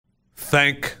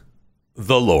thank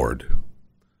the Lord.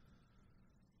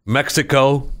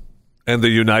 Mexico and the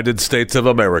United States of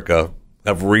America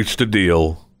have reached a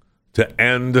deal to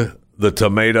end the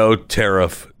tomato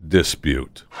tariff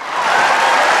dispute.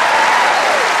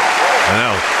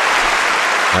 I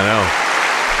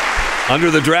know. Under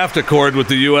the draft accord with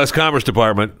the U.S. Commerce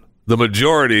Department, the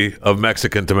majority of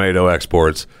Mexican tomato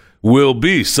exports will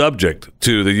be subject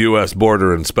to the U.S.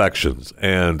 border inspections,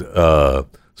 and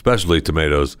especially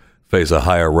tomatoes face a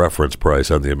higher reference price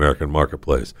on the American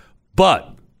marketplace.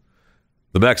 But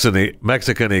the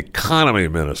Mexican economy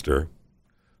minister,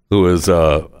 who is,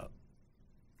 I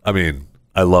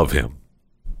love him.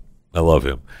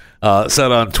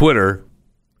 Said on Twitter,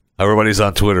 everybody's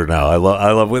on Twitter now. I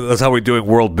love. That's how we're doing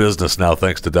world business now,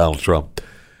 thanks to Donald Trump.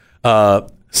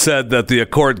 Said that the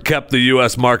accord kept the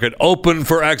U.S. market open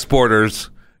for exporters.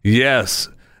 Yes,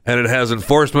 and it has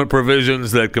enforcement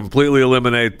provisions that completely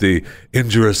eliminate the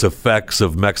injurious effects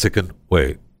of Mexican.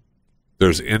 Wait,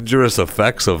 there's injurious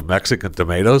effects of Mexican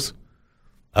tomatoes?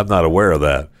 I'm not aware of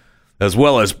that. As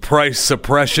well as price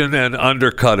suppression and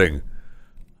undercutting.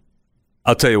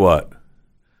 I'll tell you what.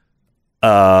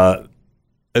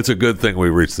 It's a good thing we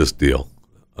reached this deal.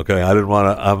 Okay, I didn't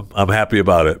want to. I'm happy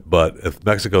about it, but if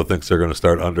Mexico thinks they're going to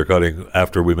start undercutting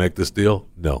after we make this deal,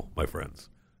 no, my friends,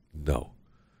 no.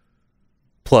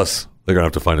 Plus, they're going to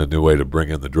have to find a new way to bring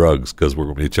in the drugs because we're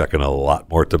going to be checking a lot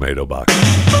more tomato boxes.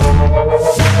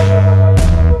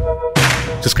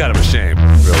 Just kind of a shame,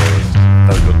 really.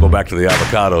 I'll go back to the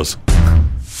avocados.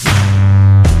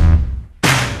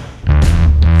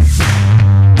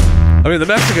 I mean, the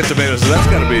Mexican tomatoes, that's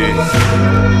got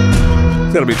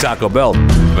to be Taco Bell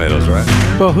tomatoes, right?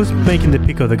 Well, who's making the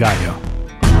pico de gallo?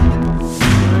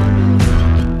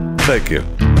 Thank you.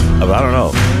 I don't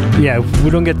know. Yeah, if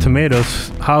we don't get tomatoes,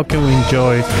 how can we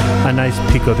enjoy a nice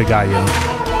pico de gallo?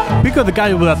 Pico de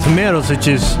gallo without tomatoes is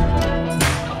just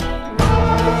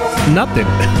nothing.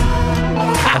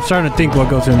 I'm starting to think what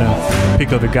goes in a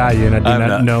pico de gallo, and I do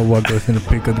not know what goes in a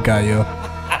pico de gallo.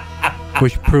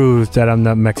 Which proves that I'm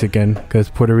not Mexican, because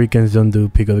Puerto Ricans don't do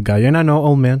pico de gallo. And I know,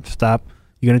 old man, stop.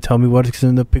 You're going to tell me what's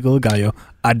in the pico de gallo.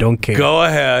 I don't care. Go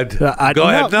ahead. Go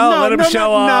ahead. No, let him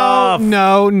show off.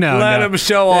 No. Let him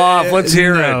show off. Let's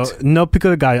hear it. No pico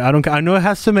de gallo. I don't care. I know it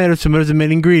has tomatoes. Tomatoes are the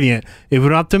main ingredient. If we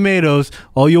don't have tomatoes,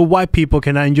 all your white people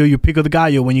cannot enjoy your pico de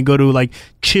gallo when you go to like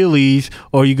Chili's,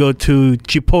 or you go to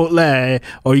Chipotle,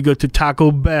 or you go to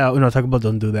Taco Bell. No, Taco Bell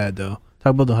don't do that, though.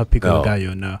 Taco Bell don't have pico de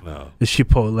gallo, no. It's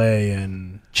Chipotle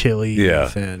and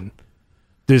Chili's and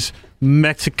there's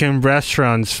Mexican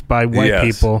restaurants by white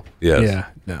people. Yes. Yeah,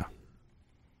 no.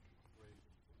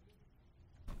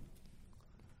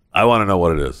 I want to know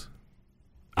what it is.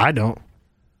 I don't.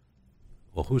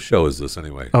 Well, whose show is this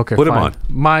anyway? Okay, Put fine. him on.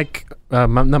 Mike,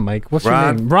 not Mike. What's Ron?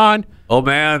 your name? Ron. Oh,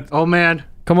 man.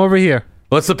 Come over here.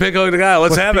 What's the pico de gallo?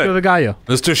 Let's have pico it. de gallo?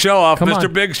 Mr. Show Off, Come Mr.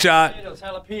 on. Big Shot.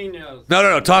 Jalapenos.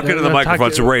 No. Talk into the microphone.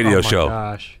 It's a radio show.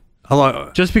 Gosh. How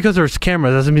long? Just because there's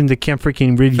cameras doesn't mean they can't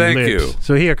freaking read your Thank lips. you.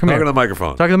 So here, come Talk here. to the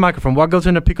microphone. Talk to the microphone. What goes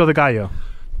in a pico de gallo?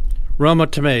 Roma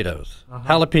tomatoes.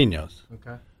 Jalapenos.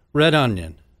 Okay. Red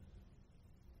onion.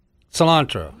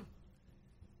 Cilantro.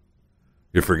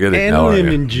 You're forgetting and now, aren't you?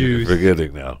 lemon juice. You're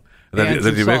forgetting now. And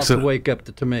then you mix salt it. to wake up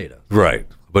the tomato. Right.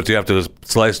 But you have to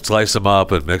slice them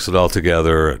up and mix it all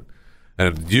together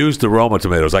and use the Roma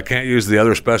tomatoes. I can't use the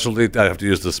other specialty. I have to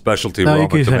use the specialty Roma you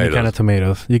can use tomatoes. any kind of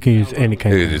tomatoes. You can use any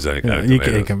kind. You can use any kind of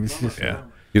tomatoes. Yeah.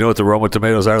 You know what the Roma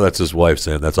tomatoes are? That's his wife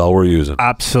saying. That's all we're using.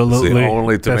 Absolutely. It's the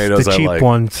only tomatoes That's the cheap I like.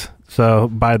 ones. So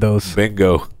buy those.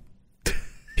 Bingo.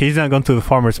 He's not going to the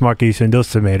farmer's market using those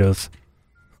tomatoes.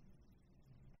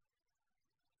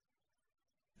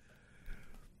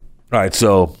 All right,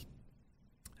 so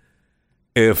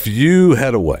if you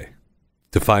had a way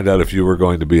to find out if you were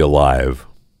going to be alive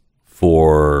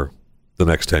for the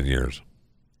next 10 years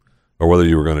or whether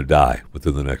you were going to die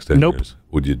within the next 10 years,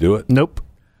 would you do it? Nope.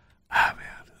 Man,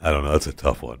 I don't know. That's a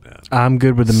tough one, man. I'm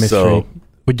good with the mystery. So,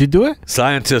 would you do it?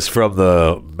 Scientists from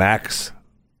the Max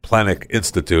Planck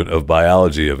Institute of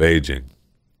Biology of Aging.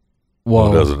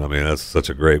 Whoa. That's such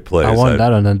a great place. I want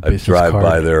that on a business drive card.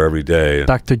 by there every day. And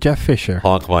Dr. Jeff Fisher.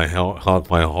 honk my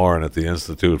horn at the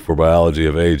Institute for Biology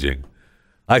of Aging.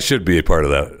 I should be a part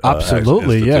of that.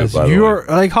 Absolutely, yes. You're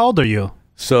like, how old are you?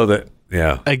 So that,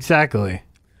 yeah. Exactly.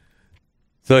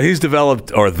 So he's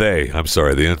developed, or they, I'm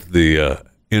sorry, the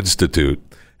Institute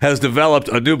has developed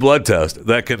a new blood test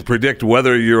that can predict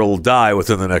whether you'll die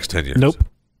within the next 10 years. Nope.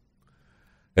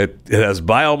 It has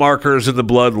biomarkers in the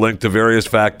blood linked to various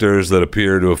factors that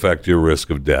appear to affect your risk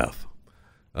of death.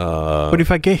 But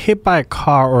if I get hit by a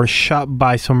car or shot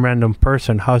by some random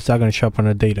person, how is that going to show up on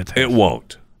a data test? It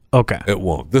won't. Okay. It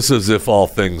won't. This is if all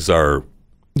things are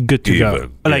Good to go.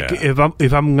 even. Like Yeah.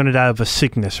 if I'm gonna die of a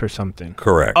sickness or something.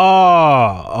 Correct.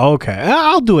 Oh, okay.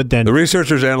 I'll do it then. The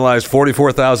researchers analyzed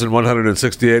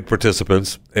 44,168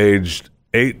 participants aged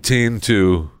 18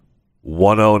 to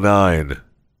 109.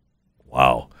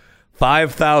 Wow.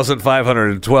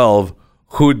 5,512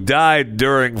 who died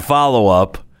during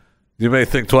follow-up. You may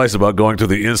think twice about going to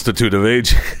the Institute of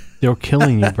Aging. They're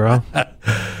killing you, bro.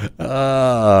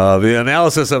 The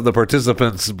analysis of the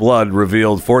participants' blood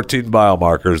revealed 14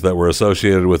 biomarkers that were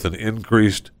associated with an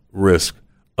increased risk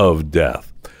of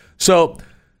death. So,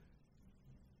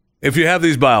 if you have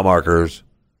these biomarkers,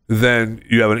 then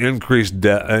you have an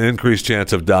increased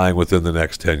chance of dying within the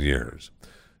next 10 years.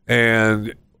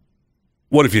 And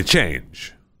what if you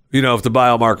change? You know, if the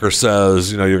biomarker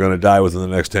says, you're going to die within the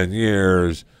next 10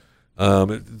 years,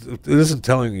 it isn't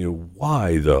telling you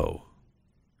why, though.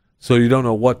 So you don't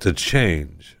know what to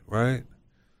change, right?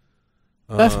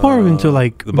 That's more into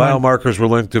like The biomarkers were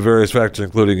linked to various factors,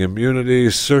 including immunity,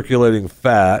 circulating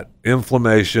fat,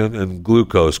 inflammation, and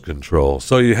glucose control.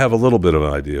 So you have a little bit of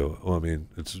an idea. Well, I mean,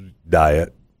 it's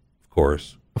diet, of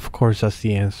course. Of course, that's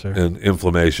the answer. And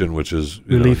inflammation, which is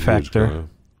Relief huge factor. kind of-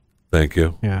 Thank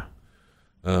you. Yeah.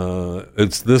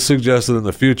 This suggested in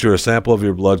the future a sample of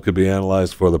your blood could be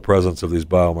analyzed for the presence of these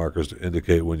biomarkers to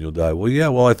indicate when you'll die. Well, yeah.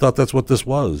 Well, I thought that's what this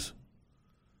was.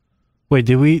 Wait,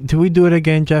 did we do it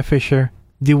again, Jeff Fisher?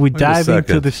 Did we Wait a dive into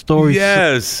second. the story?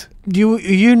 Yes.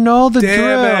 You know the Damn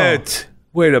drill. it.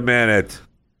 Wait a minute.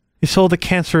 It's all the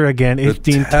cancer again. It's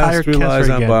the entire test relies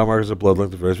cancer on again. biomarkers of blood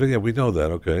linked to various. Yeah, we know that.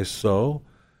 Okay, so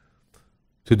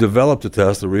to develop the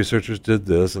test, the researchers did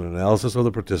this. An analysis of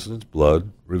the participants'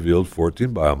 blood revealed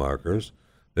 14 biomarkers.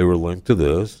 They were linked to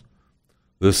this.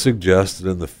 This suggests that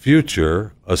in the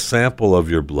future, a sample of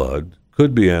your blood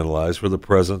could be analyzed for the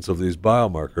presence of these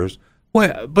biomarkers.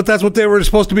 Wait, but that's what they were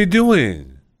supposed to be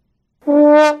doing.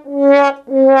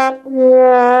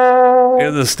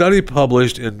 In the study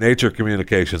published in Nature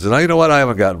Communications, and you know what? I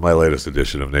haven't gotten my latest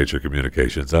edition of Nature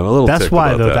Communications. I'm a little That's ticked why,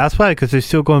 about though. that. That's why, because they're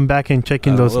still going back and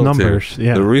checking I'm those a little numbers. ticked.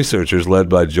 Yeah. The researchers, led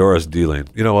by Joris Dealing.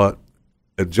 You know what?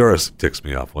 Joris ticks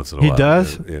me off once in a He while.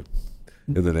 does? In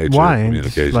the Nature Why? It's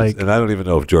Communications. like- And I don't even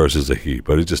know if Joris is a he,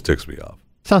 but it just ticks me off.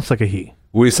 Sounds like a he.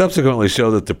 We subsequently show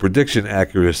that the prediction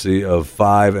accuracy of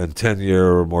 5 and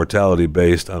 10-year mortality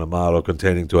based on a model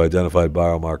containing two identified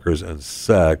biomarkers and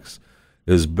sex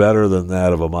is better than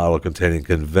that of a model containing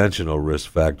conventional risk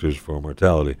factors for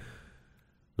mortality.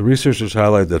 The researchers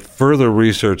highlight that further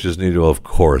research is needed. Well, of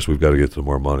course, we've got to get some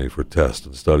more money for test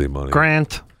and study money.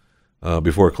 Grant.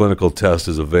 Before a clinical test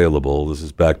is available. This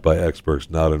is backed by experts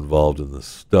not involved in the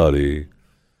study.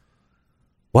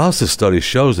 Whilst this study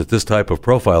shows that this type of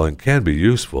profiling can be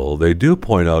useful, they do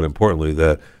point out importantly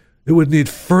that it would need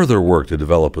further work to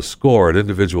develop a score at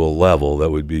individual level that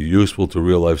would be useful to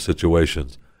real-life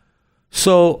situations.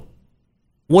 So,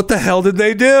 what the hell did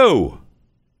they do?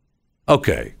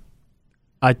 Okay.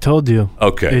 I told you.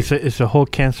 Okay. It's a whole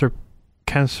cancer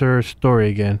story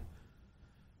again.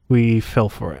 We fell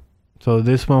for it. So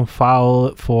this one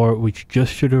filed for, which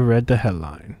just should have read the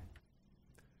headline.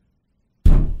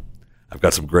 I've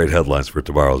got some great headlines for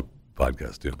tomorrow's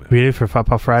podcast, too, man. Ready for Fat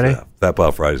Pal Friday? Yeah, Fat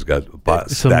Pal Friday's got a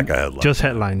stack of headlines. Just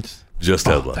headlines. Just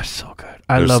Oh, headlines. that's so good.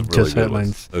 I There's love some really just good headlines.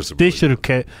 ones. There's some This really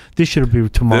should have been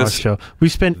tomorrow's show. We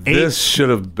spent 8. This should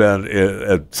have been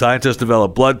a scientists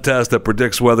develop blood test that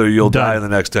predicts whether you'll Done. die in the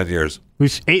next 10 years.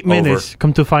 8 minutes.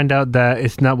 Come to find out that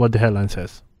it's not what the headline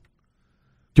says.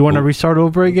 Do you want to restart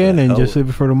over again and just leave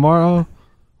it for tomorrow?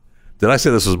 Did I say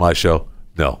this was my show?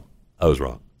 No, I was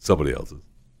wrong. Somebody else's.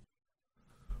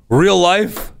 Real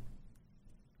life?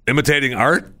 Imitating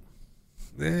art?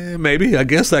 Maybe. I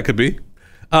guess that could be.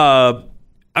 I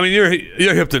mean, you're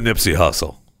hip to Nipsey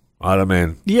Hussle. Right? I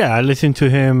mean, Yeah, I listened to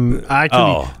him.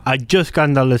 I just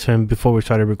got done listening before we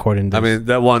started recording this. I mean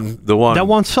that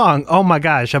one song. Oh my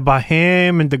gosh, about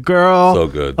him and the girl. so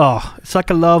good. Oh, it's like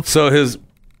a love. So his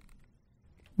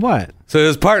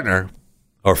partner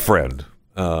or friend,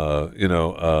 Why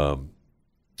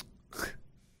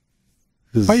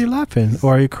are you laughing?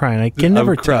 Or are you crying? I can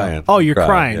never I'm tell. crying. Oh, you're I'm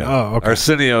crying. yeah. Oh, okay.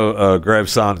 Arsenio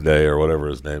Gravesande, or whatever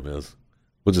his name is.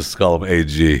 We'll just call him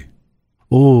AG.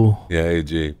 Ooh. Yeah,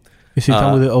 AG. Is he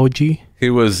done with the OG? He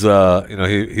was,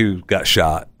 he got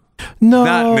shot. No.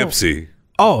 Not Nipsey.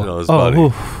 Oh. His buddy.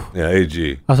 Oof. Yeah,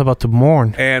 AG. I was about to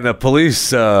mourn. And the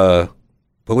police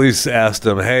asked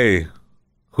him, "Hey,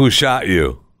 who shot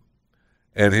you?"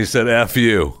 And he said, "F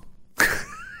you."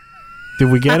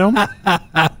 Did we get him? I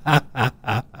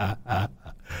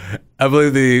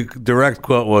believe the direct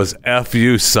quote was, "F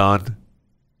you, son."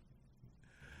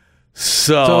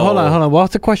 So hold on. What was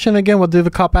the question again? What did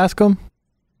the cop ask him?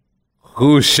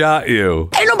 Who shot you?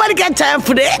 Ain't nobody got time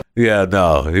for that. Yeah,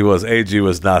 no, AG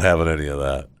was not having any of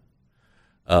that.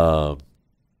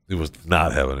 He was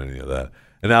not having any of that.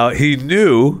 And now he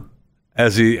knew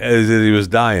as he was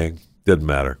dying, didn't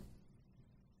matter.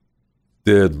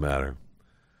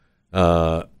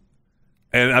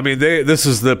 And I mean, this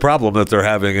is the problem that they're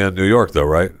having in New York, though,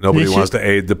 right? Nobody wants to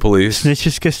aid the police.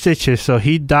 Snitches get stitches, so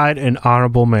he died an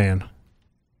honorable man.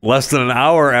 Less than an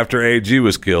hour after AG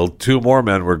was killed, 2 more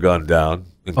men were gunned down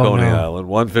in Coney Island.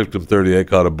 One victim, 38,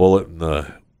 caught a bullet in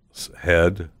the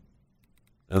head.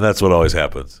 And that's what always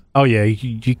happens. Oh, yeah.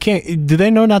 You can't. Do they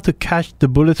know not to catch the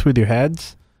bullets with your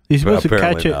heads? You're supposed to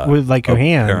catch it with, like, your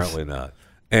hands. Apparently not.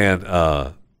 And,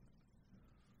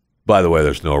 by the way,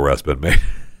 there's no arrest been made.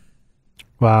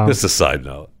 Wow. Just a side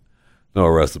note. No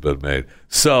arrests have been made.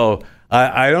 So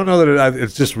I don't know that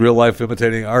it's just real life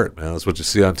imitating art, man. That's what you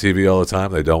see on TV all the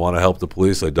time. They don't want to help the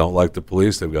police. They don't like the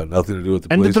police. They've got nothing to do with the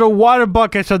police. And they throw water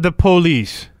buckets at the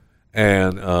police.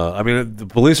 And, I mean, the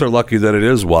police are lucky that it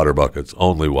is water buckets,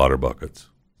 only water buckets.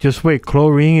 Just wait.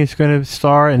 Chlorine is going to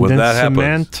start, and when then that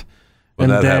cement.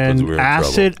 When and that then happens, we're in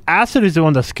acid. trouble. Acid is the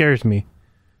one that scares me.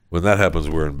 When that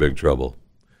happens, we're in big trouble.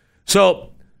 So...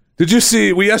 Did you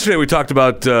see? Yesterday we talked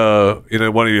about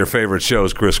one of your favorite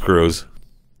shows, Chris Cruz.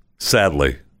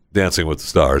 Sadly, Dancing with the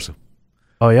Stars.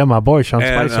 Oh yeah, my boy Sean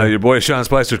And Spicer. your boy Sean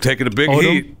Spicer taking a big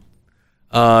heat.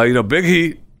 Big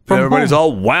heat. From Everybody's whom?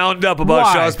 all wound up about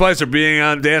Why? Sean Spicer being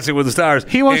on Dancing with the Stars.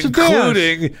 He wants to dance.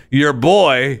 including your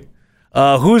boy,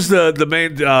 who's the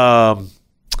main.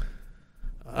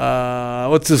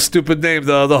 What's his stupid name?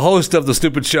 The host of the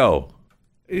stupid show.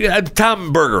 Yeah,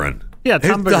 Tom Bergeron. Yeah,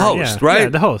 Tom the Bergeron, host, yeah. right? Yeah,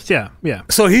 the host, yeah.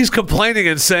 So he's complaining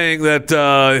and saying that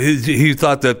he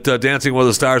thought that Dancing with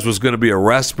the Stars was going to be a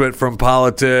respite from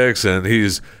politics, and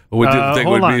didn't think it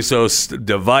would be so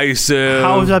divisive.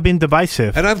 How has that been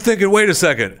divisive? And I'm thinking, wait a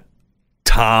second,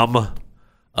 Tom,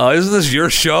 isn't this your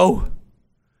show?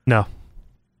 No.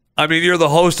 I mean, you're the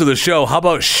host of the show. How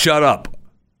about shut up?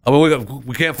 I mean,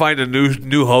 we can't find a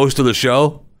new host of the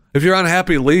show. If you're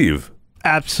unhappy, leave.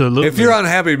 Absolutely. If you're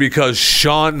unhappy because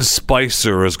Sean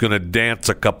Spicer is going to dance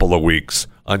a couple of weeks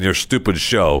on your stupid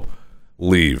show,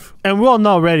 leave. And we all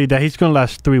know already that he's going to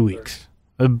last 3 weeks.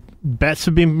 Bets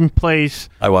have been in place.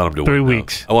 I want him to 3 win.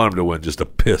 weeks. I want him to win just to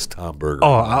piss Tom Berger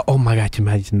off. Oh my God!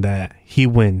 Imagine that he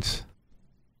wins.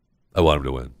 I want him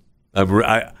to win.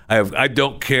 I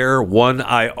don't care one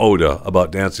iota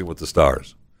about Dancing with the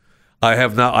Stars.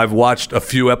 I've watched a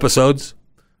few episodes.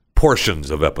 Portions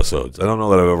of episodes. I don't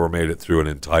know that I've ever made it through an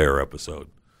entire episode.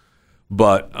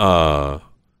 But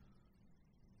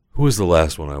who was the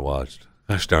last one I watched?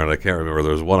 Gosh darn it, I can't remember.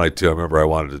 There was one I remember I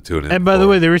wanted to tune in. And by the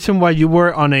way, the reason why you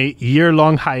were on a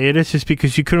year-long hiatus is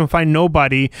because you couldn't find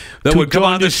nobody that to would come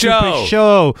join on the stupid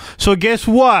show. show. So guess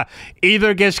what?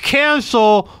 Either gets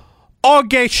canceled or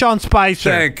get Sean Spicer.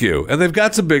 Thank you. And they've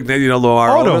got some big names, Lamar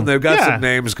Odom. They've got some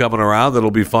names coming around that'll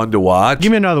be fun to watch.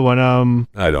 Give me another one.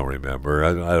 I don't remember.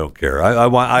 I don't care. I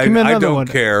don't one.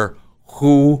 care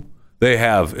who they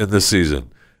have in this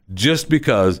season. Just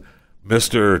because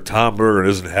Mr. Tom Berger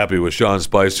isn't happy with Sean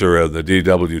Spicer and the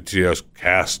DWTS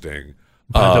casting.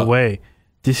 By the way,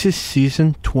 this is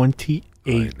season 28.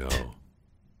 I know.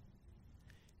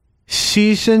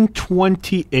 Season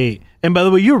 28. And by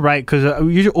the way, you're right, because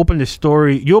you open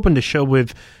the show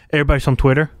with everybody's on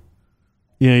Twitter.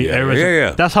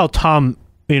 Yeah. That's how Tom,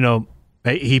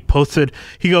 he posted,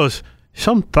 he goes,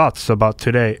 some thoughts about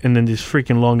today, and then this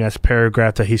freaking long-ass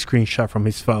paragraph that he screenshot from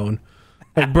his phone.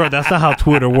 Like, bro, that's not how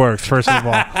Twitter works, first of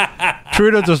all.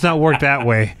 Twitter does not work that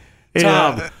way.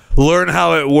 Tom, learn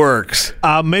how it works.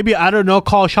 Maybe, I don't know,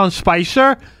 call Sean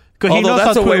Spicer. Although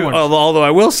that's a way. Although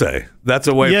I will say that's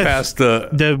a way past the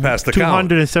count.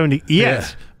 270.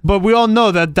 Yes, but we all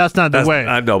know that that's not the way.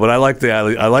 I know, but I like the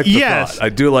thought. I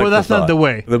do like. But that's not the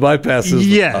way. The bypass is.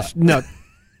 Yes, no.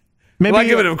 Maybe am I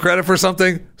giving him credit for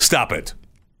something? Stop it.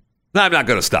 No, I'm not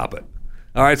going to stop it.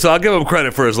 All right, so I'll give him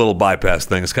credit for his little bypass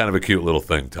thing. It's kind of a cute little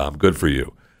thing, Tom. Good for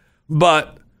you.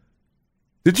 But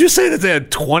did you say that they had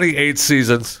 28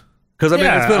 seasons? Because,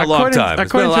 it's been a long time.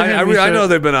 I know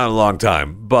they've been on a long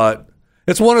time, but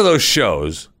it's one of those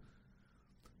shows.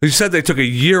 You said they took a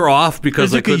year off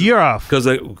because they took a year off. Because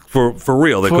for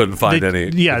real, they couldn't find any.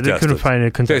 Yeah, they couldn't find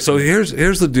any contestants. Okay, so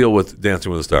here's the deal with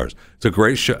Dancing with the Stars. It's a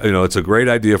great show. It's a great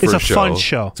idea for a show. It's a fun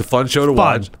show. It's a fun show to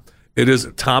watch. It is.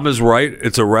 Tom is right.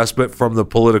 It's a respite from the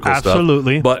political stuff.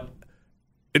 Absolutely. But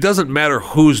it doesn't matter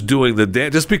who's doing the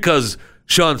dance. Just because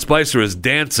Sean Spicer is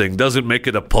dancing doesn't make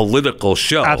it a political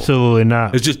show. Absolutely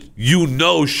not. It's just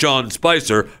Sean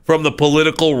Spicer from the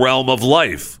political realm of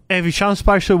life. If Sean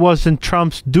Spicer wasn't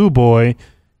Trump's do-boy,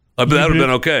 That would have been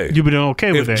okay. You'd been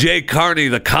okay with it. If Jay Carney,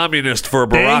 the communist for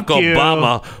Barack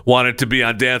Obama, wanted to be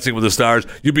on Dancing with the Stars,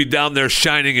 you'd be down there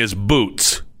shining his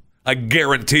boots. I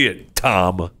guarantee it,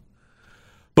 Tom.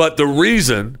 But the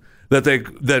reason that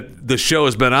the show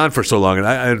has been on for so long,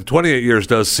 and 28 years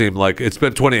does seem like it's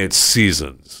been 28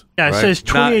 seasons. Yeah, it right? says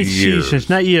 28 seasons,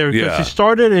 not years. Because it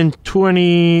started in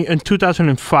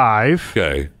 2005.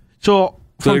 Okay. So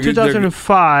from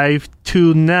 2005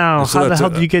 to now, so how the hell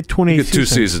do you get 28 you get seasons?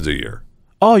 2 seasons a year.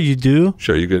 Oh, you do?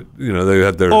 Sure, you get, they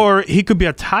had their... Or he could be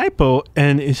a typo,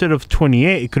 and instead of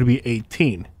 28, it could be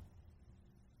 18.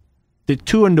 The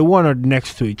 2 and the 1 are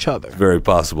next to each other. Very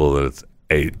possible that it's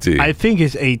 18. I think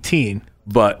it's 18.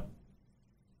 But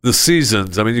the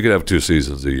seasons, I mean, you could have 2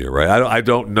 seasons a year, right? I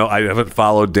don't know. I haven't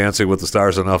followed Dancing with the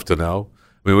Stars enough to know.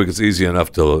 I mean, it's easy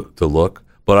enough to look.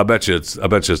 But I bet you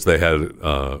they had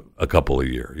a couple a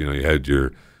year. You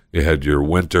had your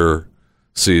winter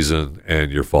season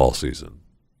and your fall season.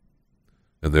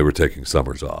 And they were taking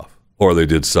summers off. Or they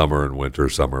did summer and winter,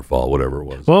 summer, fall, whatever it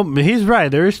was. Well, he's right.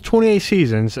 There is 28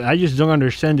 seasons. I just don't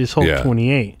understand this whole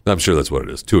 28. I'm sure that's what it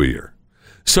is, 2 a year.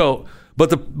 So,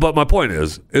 but my point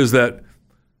is that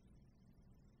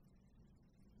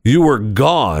you were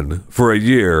gone for a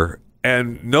year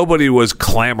and nobody was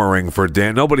clamoring for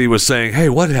nobody was saying, "Hey,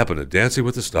 what happened to Dancing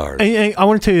with the Stars?" And I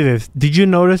want to tell you this. Did you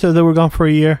notice that they were gone for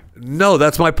a year? No,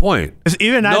 that's my point.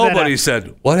 Even nobody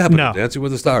said, "What happened to Dancing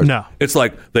with the Stars?" No. It's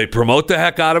like they promote the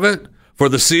heck out of it for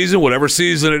the season, whatever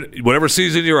season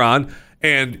you're on,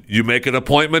 and you make an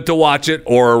appointment to watch it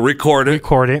or record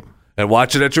it. And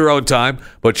watch it at your own time,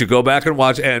 but you go back and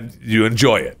watch and you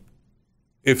enjoy it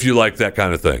if you like that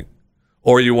kind of thing.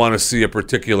 Or you want to see a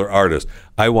particular artist.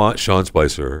 I want Sean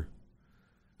Spicer.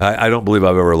 I don't believe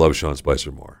I've ever loved Sean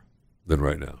Spicer more than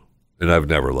right now. And I've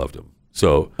never loved him.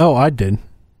 So. Oh, I did.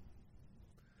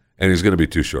 And he's going to be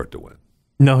too short to win.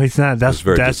 No, he's not.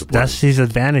 That's his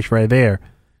advantage right there.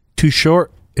 Too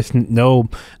short. It's no.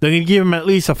 They're going to give him at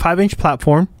least a 5-inch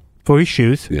platform for his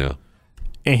shoes. Yeah.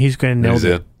 And he's going to nail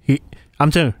it. I'm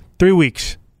telling you, 3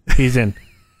 weeks, he's in.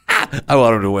 I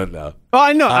want him to win now. Oh,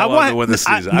 I know. I want him to win this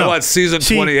season. I want season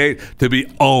 28 to be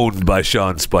owned by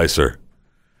Sean Spicer.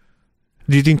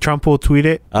 Do you think Trump will tweet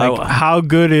it? Like, how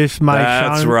good is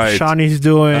Shawnee's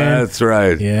doing? That's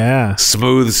right. Yeah.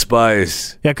 Smooth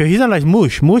Spice. Yeah, because he's not like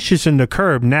Moosh. Moosh is in the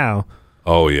curb now.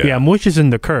 Oh, yeah. Yeah, Moosh is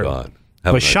in the curb. God.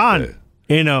 But Sean,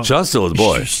 Sean's still his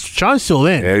boy. Sean's still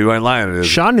in. Yeah, you ain't lying.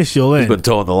 Sean is still in. He's been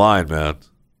towing the line, man.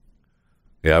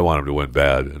 Yeah, I want him to win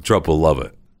bad, and Trump will love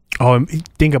it. Oh,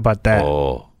 think about that.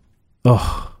 Oh.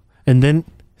 And then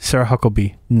Sarah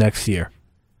Huckabee next year.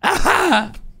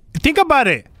 Think about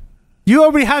it. You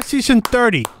already have season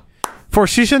 30. For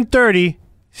season 30,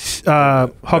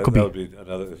 Huckabee. That would be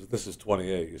another. This is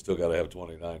 28. You still got to have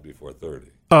 29 before 30.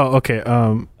 Oh, okay.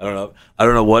 I don't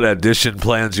know what addition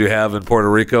plans you have in Puerto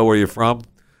Rico, where you're from.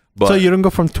 But so you don't go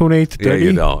from 28 to 30? Yeah,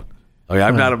 you don't. I mean,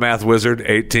 I'm not a math wizard,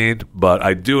 18, but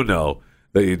I do know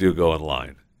that you do go in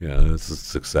line. Yeah, it's a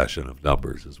succession of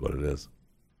numbers is what it is.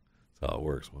 That's how it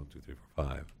works. 1, 2, 3, 4,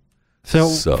 5. So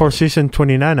for season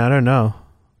 29, I don't know.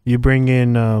 You bring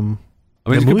in I mean,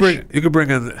 you could bring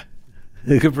in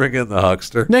the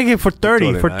huckster. Negative for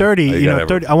 30. For 30,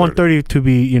 30. I want 30 to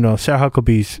be, Sarah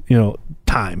Huckabee's,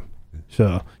 time.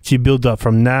 So she builds up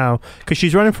from now because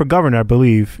she's running for governor, I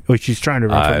believe, or she's trying to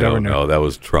run for governor. I don't know. That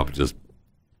was Trump just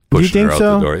pushing her out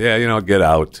the door. Yeah, get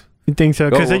out. You think so?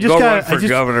 Because I just got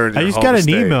an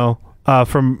email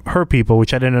from her people,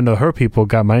 which I didn't know her people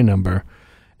got my number,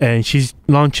 and she's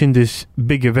launching this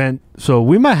big event. So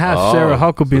we might have Sarah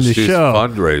Huckabee in the show.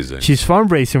 She's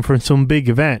fundraising for some big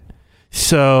event.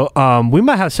 So we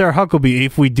might have Sarah Huckabee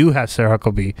if we do have Sarah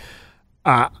Huckabee.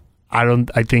 I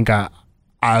think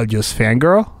I'll just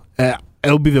fangirl.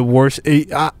 It'll be the worst.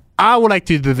 I would like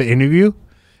to do the interview,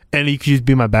 and you could just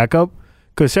be my backup.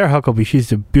 Because Sarah Huckabee,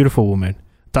 she's a beautiful woman.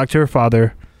 Talk to her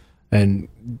father, and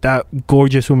that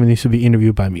gorgeous woman needs to be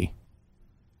interviewed by me.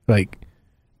 Like,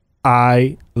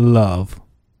 I love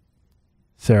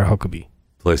Sarah Huckabee.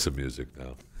 Play some music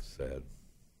now. Sad.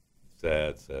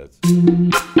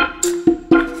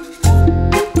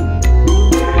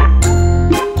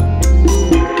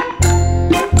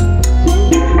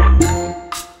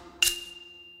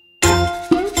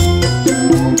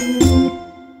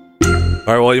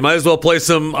 All right, well, you might as well play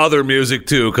some other music,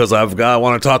 too, because I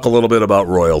want to talk a little bit about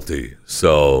royalty.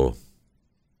 So...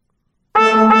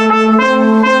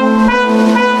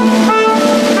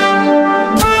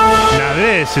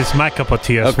 this is my cup of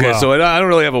tea as well. Okay, so I don't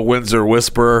really have a Windsor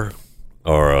Whisperer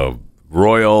or a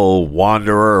Royal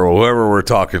Wanderer or whoever we're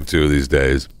talking to these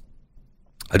days.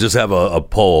 I just have a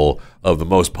poll of the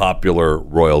most popular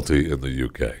royalty in the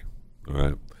UK. All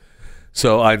right.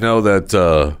 So I know that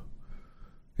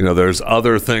there's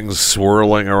other things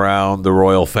swirling around the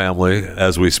royal family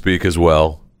as we speak as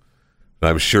well.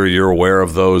 I'm sure you're aware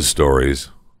of those stories,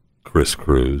 Chris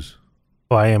Cruz.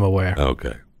 Oh, I am aware.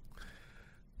 Okay.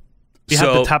 You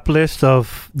have the top list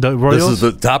of the royals? This is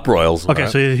the top royals. Okay,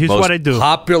 right? so here's most what I do.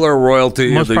 Popular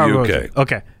royalty in the UK. Royalty.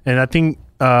 Okay, and I think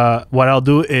what I'll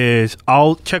do is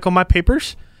I'll check on my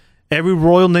papers. Every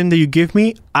royal name that you give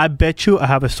me, I bet you I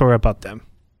have a story about them.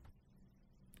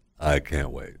 I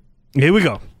can't wait. Here we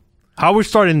go. How we're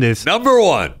starting this. Number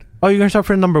one. Oh, you're going to start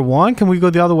from number one? Can we go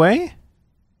the other way?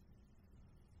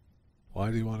 Why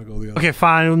do you want to go the other way? Okay,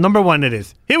 fine. Number one it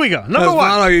is. Here we go. Number That's one.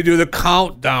 not how you do the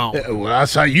countdown. Well,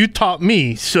 that's how you taught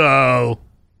me. So,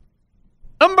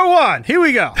 number one. Here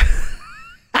we go.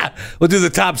 We'll do the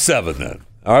top seven then.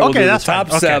 All right, Okay, we'll do that's the top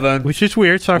fine. Okay. seven. Which is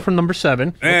weird. Sorry for number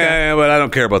seven. Yeah, but I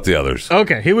don't care about the others.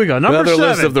 Okay, here we go. The Number other seven.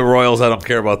 list of the royals, I don't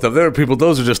care about them. There are people;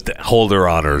 those are just holder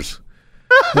honors.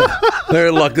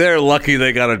 They're lucky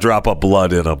they got a drop of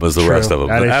blood in them as the True. rest of them.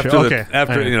 That is After true. the, Okay.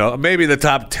 after maybe the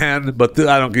top 10, but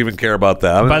I don't even care about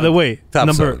that. By the way, top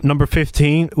seven. number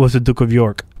 15 was the Duke of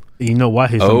York. You know why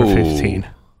he's number 15?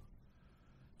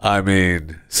 I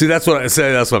mean, see, that's what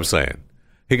I'm saying.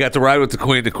 He got to ride with the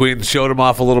Queen. The Queen showed him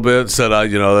off a little bit and said,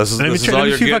 this is all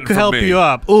you're see if I getting could from help me. you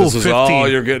up. Ooh, This is 15. all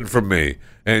you're getting from me.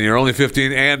 And you're only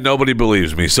 15, and nobody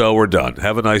believes me, so we're done.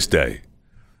 Have a nice day.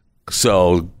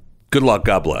 So, good luck.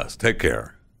 God bless. Take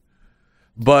care.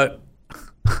 But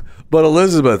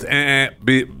Elizabeth,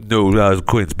 the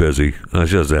Queen's busy. She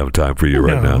doesn't have time for you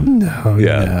right now. No.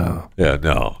 Yeah,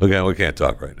 no. Again, we can't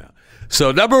talk right now.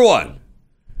 So,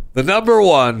 the number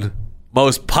one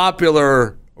most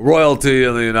popular royalty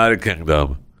in the United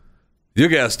Kingdom. You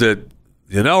guessed it.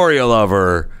 You know her, you love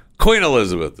her. Queen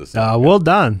Elizabeth II. Well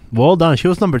done. She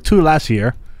was number 2 last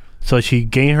year. So she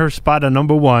gained her spot at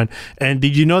number 1. And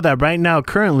did you know that right now,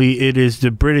 currently, it is the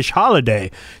British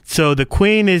holiday? So the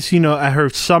Queen is, at her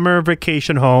summer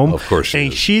vacation home. Of course she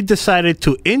And is. she decided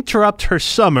to interrupt her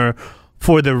summer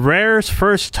for the rarest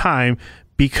first time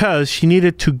because she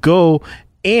needed to go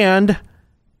and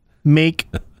make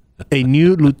a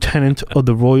new lieutenant of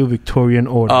the Royal Victorian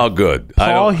Order. Oh, good.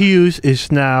 Paul Hughes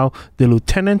is now the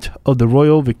lieutenant of the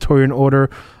Royal Victorian Order.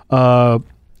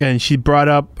 And she brought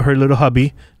up her little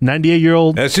hubby,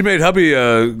 98-year-old. And she made hubby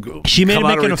She made come it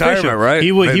out of make it retirement, official. right? He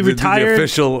The retired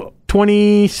official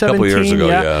 2017. couple years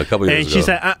ago, a couple years and ago. she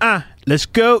said, let's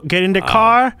go, get in the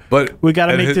car. But we got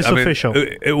to and make this official.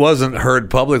 It wasn't heard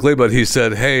publicly, but he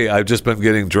said, "Hey, I've just been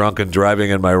getting drunk and driving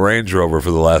in my Range Rover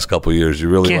for the last couple of years. You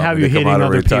really Can't want have me you to come hitting out of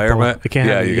other retirement? people.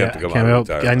 You got to come out of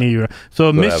retirement. I need you.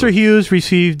 So Mr. Hughes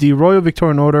received the Royal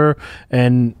Victorian Order,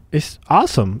 and it's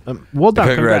awesome. Well done.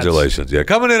 Congratulations. Yeah,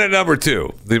 coming in at number 2,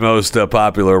 the most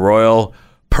popular royal,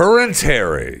 Prince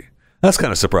Harry. That's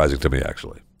kind of surprising to me,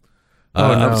 actually.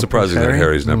 I'm surprised that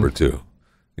Harry's number 2.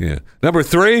 Yeah, number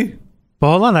 3. But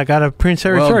hold on, I got a Prince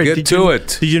Harry story. Get to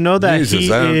it. Did you know that Jesus,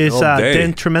 he is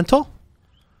detrimental?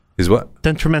 He's what?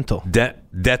 Detrimental.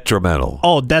 Detrimental.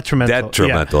 Oh, detrimental.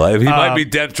 Detrimental. Yeah. He might be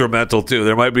detrimental too.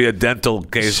 There might be a dental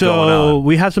case going So on.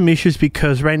 we have some issues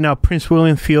because right now Prince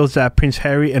William feels that Prince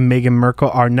Harry and Meghan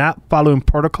Markle are not following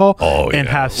protocol and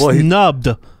have snubbed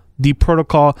the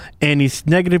protocol, and it's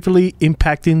negatively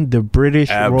impacting the British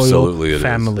royal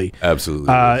family.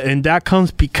 Absolutely. And that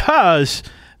comes because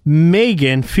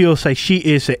Meghan feels like she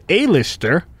is an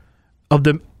A-lister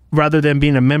rather than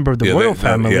being a member of the royal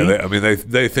family.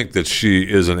 They think that she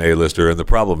is an A-lister, and the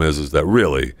problem is that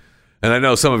really, and I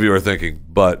know some of you are thinking,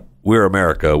 but we're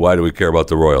America. Why do we care about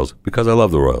the royals? Because I love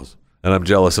the royals, and I'm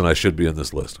jealous, and I should be in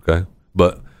this list. Okay,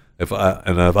 but if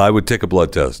I would take a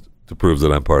blood test to prove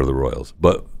that I'm part of the royals,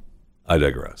 but I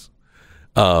digress.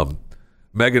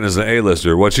 Meghan is an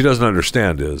A-lister. What she doesn't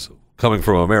understand is, coming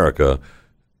from America,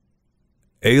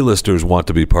 A-listers want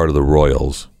to be part of the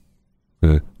royals.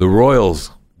 The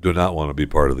royals do not want to be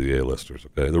part of the A-listers.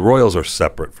 Okay, the royals are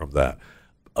separate from that.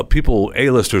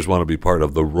 A-listers want to be part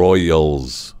of the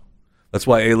royals. That's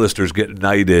why A-listers get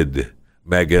knighted,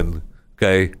 Meghan.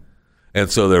 Okay, and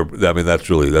so that's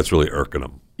really irking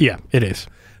them. Yeah, it is.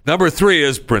 Number 3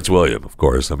 is Prince William, of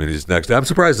course. He's next. I'm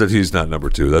surprised that he's not number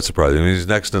 2. That's surprising. He's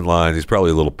next in line. He's probably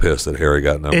a little pissed that Harry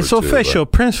got number 2. It's official.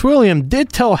 Prince William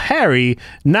did tell Harry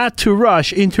not to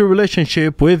rush into a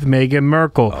relationship with Meghan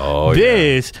Markle. Oh,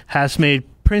 this has made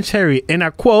Prince Harry, and I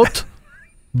quote,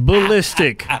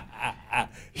 ballistic.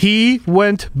 He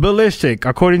went ballistic,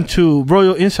 according to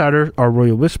Royal Insider or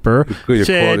Royal Whisper.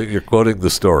 You're quoting the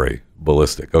story.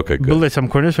 Ballistic. Okay, good. Ballistic, I'm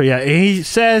quoting this. Yeah, and he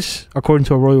says, according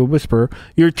to a Royal Whisper,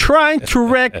 you're trying to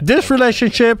wreck this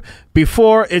relationship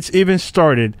before it's even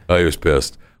started. Oh, he was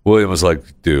pissed. William was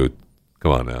like, dude,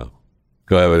 come on now.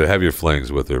 Go ahead, have your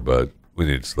flings with her, but we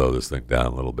need to slow this thing down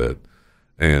a little bit.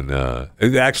 And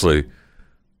actually,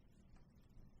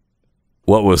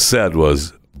 what was said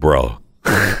was, bro,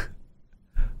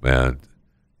 man,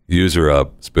 use her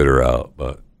up, spit her out,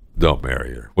 but don't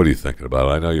marry her. What are you thinking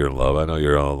about? I know you're in love. I know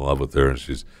you're all in love with her, and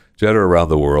she's jet her around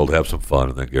the world, have some fun,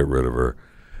 and then get rid of her.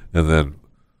 And then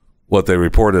what they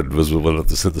reported was what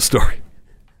this in the story.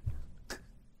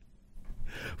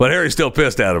 But Harry's still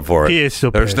pissed at him for it. He is still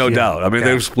There's pissed, no yeah. doubt. I mean,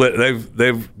 they've split.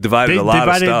 They've divided a lot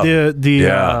of stuff.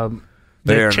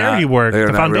 The charity work, they are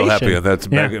the not foundation. real happy, and that's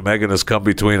Meghan has come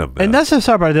between them. And that's the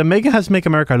sad part. That Meghan has to make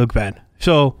America look bad.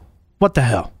 So what the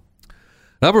hell?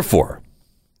 Number 4.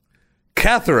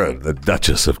 Catherine, the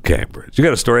Duchess of Cambridge. You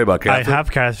got a story about Catherine? I have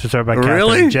a story about Catherine.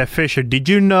 Really? Jeff Fisher. Did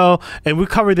you know, and we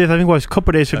covered this, I think it was a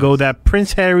couple days ago, that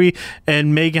Prince Harry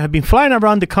and Meghan have been flying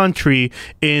around the country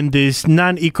in this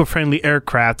non-eco-friendly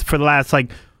aircraft for the last,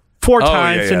 4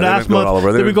 times in the last month.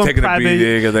 They've been going taking a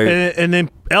beating, and then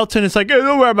Elton is like, hey,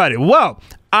 don't worry about it. Well,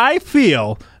 I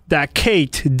feel that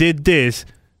Kate did this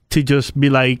to just be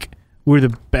like, we're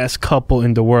the best couple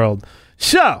in the world.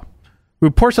 So,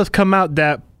 reports have come out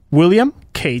that William,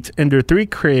 Kate, and their 3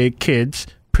 kids,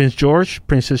 Prince George,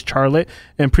 Princess Charlotte,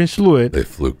 and Prince Louis, they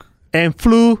flew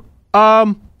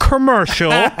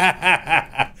commercial.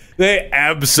 They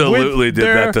absolutely did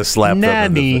that to slap nanny. them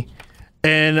in the face.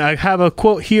 And I have a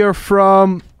quote here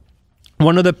from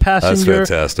one of the passengers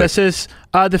that says,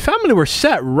 the family were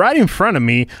sat right in front of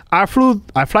me. I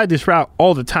fly this route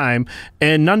all the time,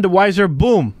 and none the wiser,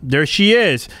 boom, there she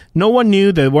is. No one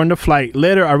knew they were on the flight.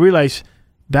 Later, I realized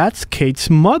that's Kate's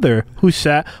mother, who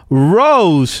sat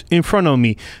rows in front of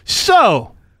me.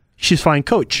 So she's flying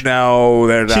coach. No,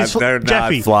 they're not. They're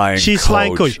Jeffy, not flying. She's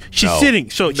flying coach. She's sitting.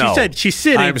 So she said she's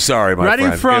sitting. I'm sorry, my right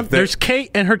friend. in front. There's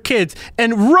Kate and her kids,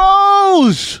 and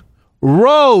rows.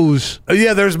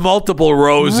 Yeah, there's multiple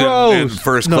rows. In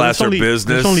first class or business.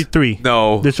 There's only 3.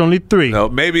 No, there's only 3. No,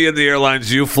 maybe in the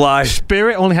airlines you fly.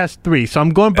 Spirit only has 3, so I'm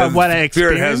going by what I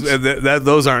experienced.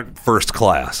 Those aren't first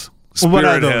class.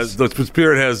 Spirit has.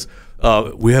 Spirit has.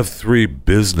 We have 3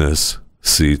 business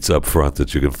seats up front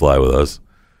that you can fly with us.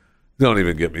 Don't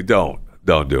even get me. Don't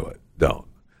do it. Don't.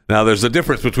 Now, there's a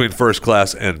difference between first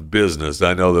class and business.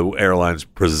 I know the airlines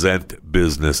present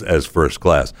business as first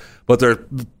class, but there are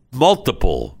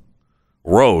multiple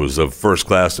rows of first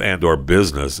class and or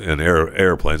business in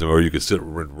airplanes, or you could sit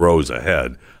in rows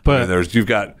ahead. But you've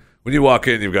got, when you walk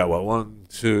in, you've got what, 1,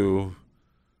 2,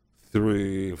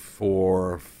 3,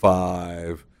 4, 5.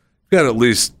 You've got at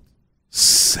least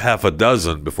half a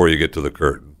dozen before you get to the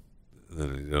curtain. And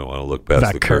then you don't want to look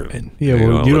past the curtain. Yeah,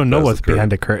 well, you don't know what's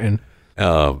behind the curtain.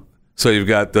 So you've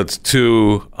got, that's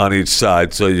 2 on each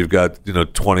side. So you've got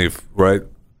 20, right?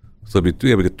 So we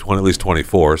get 20, at least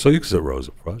 24. So you can sit rows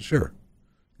up front, sure.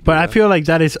 But I feel like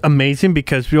that is amazing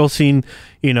because we've all seen,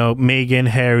 Meghan,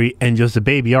 Harry, and just the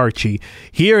baby Archie.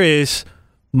 Here is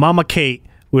Mama Kate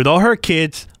with all her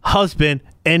kids, husband,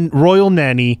 and royal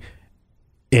nanny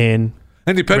in.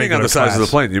 And depending on the size of the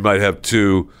plane, you might have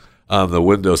 2 on the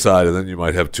window side, and then you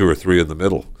might have 2 or 3 in the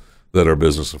middle that are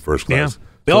business and first class. Yeah.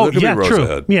 So true.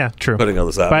 Ahead, yeah, true. Depending on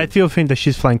the size. But I still think that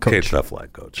she's flying coach. Kate's not flying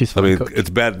coach. She's flying coach. It's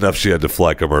bad enough she had to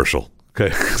fly commercial.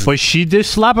 Okay. But she did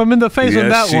slap him in the face on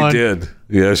that one.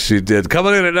 Yes, she did.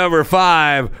 Coming in at number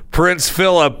 5, Prince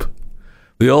Philip,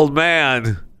 the old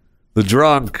man, the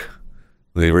drunk,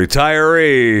 the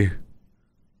retiree.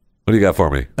 What do you got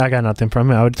for me? I got nothing from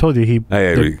him. I would have told you he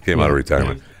came out of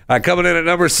retirement. Yeah. All right, coming in at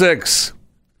number 6,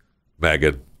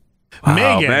 Meghan.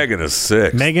 Wow, Meghan is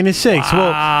 6. Meghan is 6.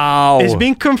 Wow. Well, it's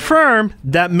been confirmed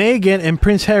that Meghan and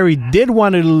Prince Harry did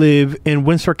want to live in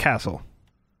Windsor Castle.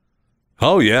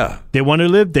 Oh, yeah. They want to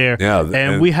live there. Yeah.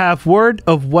 And we have word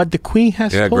of what the Queen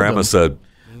has told Grandma them. said.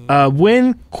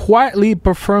 Wynn quietly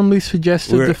but firmly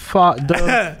suggested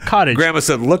the cottage. Grandma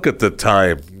said, look at the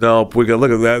time. Nope, we got look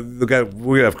at that.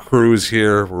 We have crews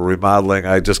here. We're remodeling.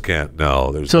 I just can't.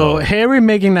 No. Harry and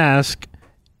Meghan asked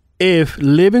if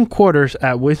living quarters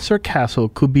at Windsor Castle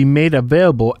could be made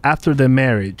available after the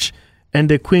marriage. And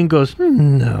the Queen goes,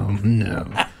 no.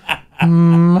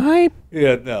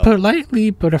 Politely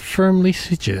but firmly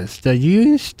suggest that you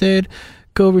instead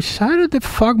go reside at the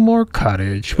Fogmore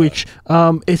Cottage, which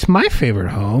is my favorite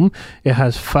home. It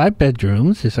has 5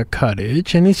 bedrooms. It's a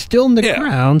cottage, and it's still on the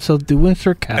ground. So the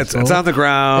Windsor Castle. It's on the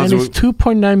ground. And it's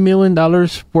 $2.9 million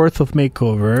worth of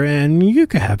makeover, and you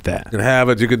can have that. You can have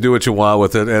it. You can do what you want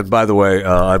with it. And by the way,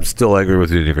 I'm still angry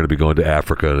with you. You're going to be going to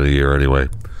Africa in a year anyway.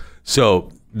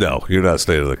 So, no, you're not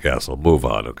staying in the castle. Move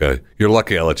on, okay? You're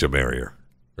lucky I let you marry her.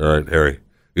 All right, Harry?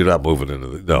 You're not moving into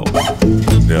the...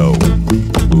 No.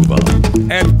 Move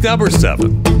on. And number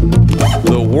 7,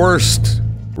 the worst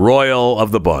royal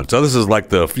of the bunch. So this is like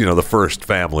the first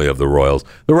family of the royals.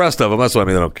 The rest of them, that's what I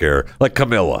mean, I don't care. Like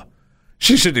Camilla.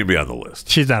 She shouldn't even be on the list.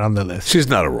 She's not on the list. She's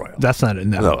not a royal. That's not it.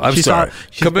 No, I'm sorry.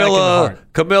 Camilla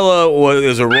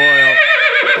is a royal.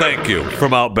 Thank you.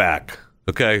 From out back.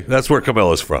 Okay? That's where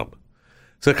Camilla's from.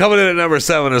 So coming in at number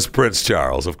 7 is Prince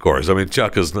Charles, of course. I mean,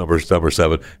 Chuck is number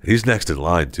 7. He's next in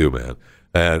line, too, man.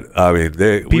 And, I mean,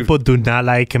 people do not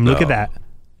like him. Look at that.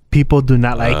 People do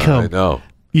not like him. I know.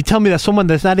 You tell me that someone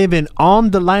that's not even on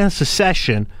the line of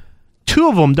succession, 2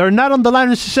 of them, they're not on the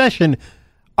line of succession,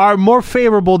 are more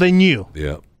favorable than you.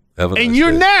 Yeah. And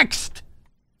you're next.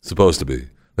 Supposed to be.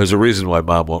 There's a reason why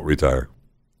Mom won't retire.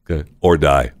 Okay? Or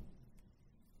die.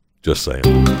 Just saying.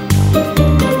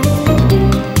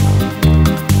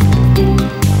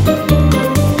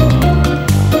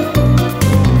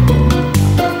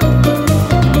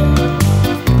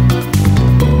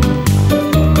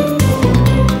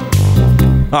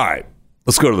 All right,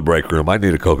 let's go to the break room. I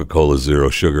need a Coca-Cola Zero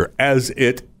Sugar as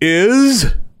it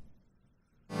is.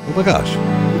 Oh my gosh,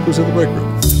 look who's in the break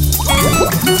room.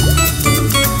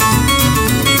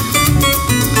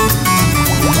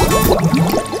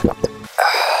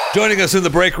 Joining us in the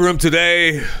break room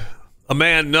today, a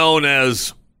man known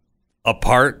as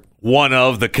one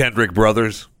of the Kendrick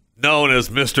brothers, known as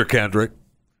Mr. Kendrick,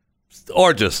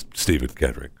 or just Stephen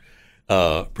Kendrick,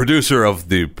 producer of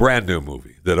the brand new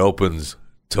movie that opens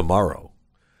tomorrow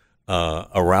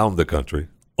around the country,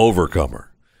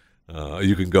 Overcomer.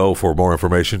 You can go for more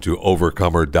information to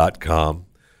overcomer.com.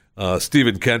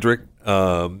 Stephen Kendrick,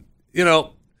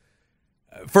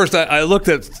 first I looked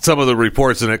at some of the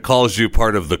reports and it calls you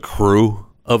part of the crew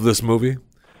of this movie. Is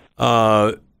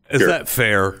that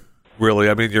fair, really?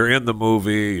 I mean, you're in the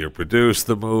movie, you produced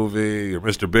the movie, you're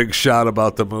Mr. Big Shot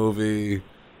about the movie.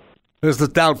 There's the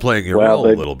downplaying your role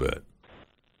a little bit.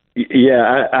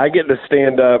 Yeah, I get to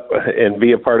stand up and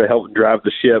be a part of helping drive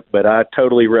the ship, but I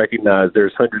totally recognize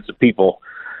there's hundreds of people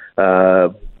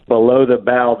below the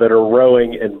bow that are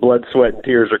rowing, and blood, sweat, and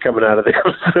tears are coming out of them.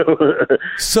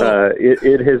 So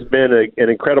it has been an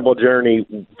incredible journey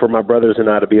for my brothers and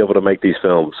I to be able to make these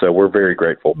films. So we're very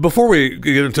grateful. Before we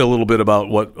get into a little bit about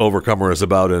what Overcomer is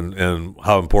about and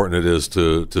how important it is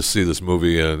to see this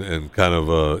movie and kind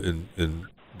of and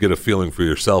get a feeling for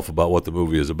yourself about what the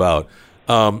movie is about.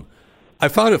 I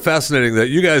found it fascinating that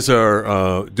you guys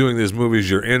are doing these movies.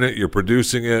 You're in it. You're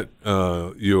producing it.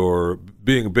 You're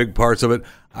being big parts of it.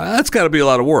 That's got to be a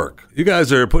lot of work. You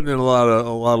guys are putting in a lot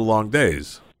of long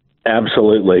days.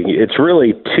 Absolutely. It's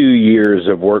really 2 years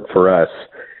of work for us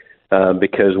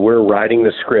because we're writing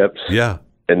the scripts. Yeah.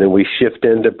 And then we shift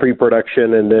into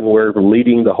pre-production, and then we're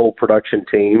leading the whole production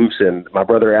teams. And my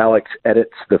brother Alex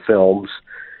edits the films.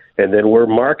 And then we're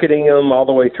marketing them all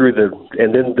the way through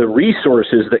and then the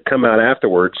resources that come out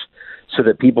afterwards so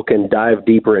that people can dive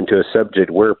deeper into a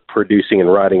subject. We're producing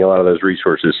and writing a lot of those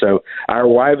resources. So our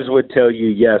wives would tell you,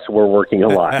 yes, we're working a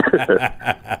lot.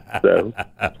 So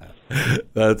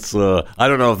that's, I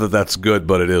don't know if that's good,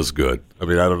 but it is good. I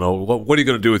mean, I don't know. What are you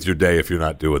going to do with your day if you're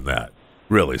not doing that?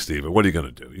 Really, Stephen, what are you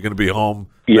going to do? You're going to be home?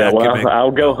 Yeah, well,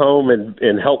 I'll go home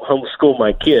and help homeschool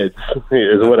my kids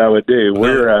is what I would do.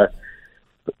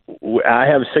 I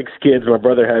have 6 kids. My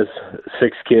brother has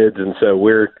 6 kids, and so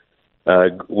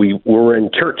we were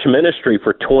in church ministry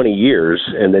for 20 years,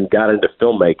 and then got into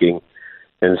filmmaking.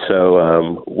 And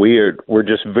so we're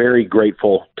just very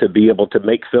grateful to be able to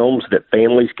make films that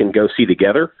families can go see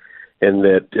together, and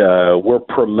that we're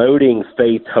promoting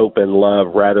faith, hope, and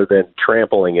love rather than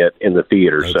trampling it in the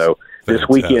theater. So this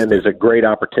weekend is a great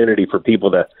opportunity for people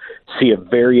to see a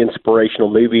very inspirational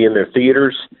movie in their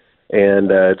theaters.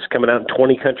 And it's coming out in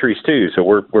 20 countries, too, so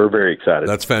we're very excited.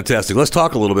 That's fantastic. Let's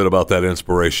talk a little bit about that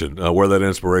inspiration, where that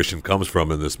inspiration comes from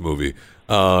in this movie.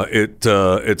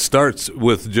 It starts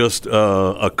with just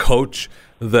a coach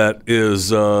that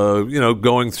is,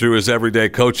 going through his everyday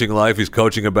coaching life. He's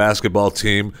coaching a basketball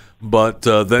team, but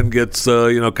then gets,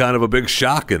 kind of a big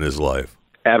shock in his life.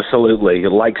 Absolutely.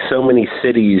 Like so many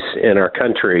cities in our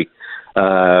country,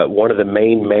 one of the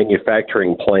main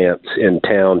manufacturing plants in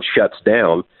town shuts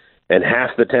down, and half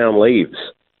the town leaves.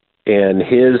 and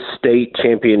his state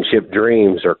championship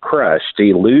dreams are crushed.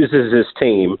 He loses his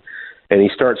team, and he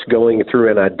starts going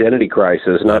through an identity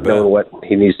crisis, not knowing what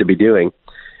he needs to be doing.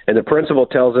 And the principal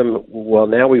tells him, well,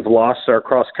 now we've lost our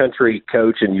cross-country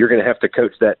coach, and you're going to have to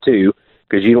coach that too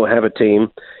because you don't have a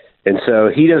team. And so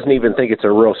he doesn't even think it's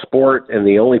a real sport, and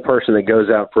the only person that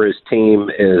goes out for his team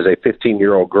is a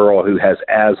 15-year-old girl who has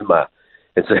asthma.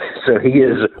 And so he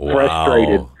is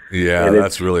frustrated. Yeah,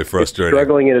 that's really frustrating.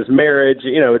 Struggling in his marriage.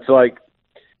 It's like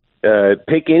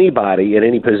pick anybody in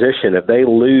any position. If they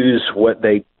lose what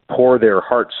they pour their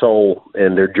heart, soul,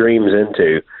 and their dreams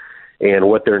into, and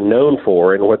what they're known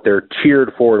for, and what they're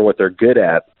cheered for, and what they're good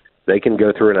at, they can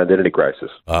go through an identity crisis.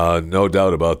 No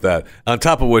doubt about that. On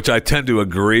top of which, I tend to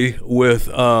agree with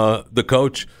the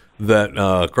coach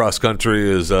that cross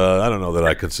country is. I don't know that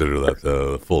I consider that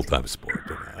a full-time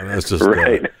sport. I mean, it's just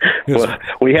right. Well,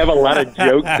 we have a lot of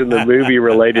jokes in the movie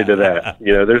related to that.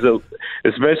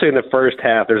 Especially in the first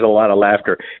half, there's a lot of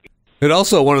laughter. And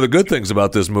also, one of the good things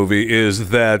about this movie is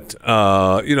that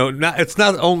it's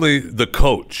not only the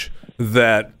coach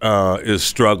that is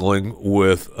struggling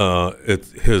with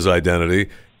his identity.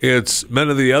 It's many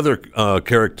of the other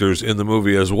characters in the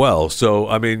movie as well. So,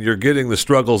 I mean, you're getting the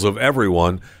struggles of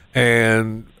everyone.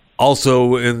 And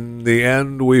also, in the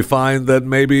end, we find that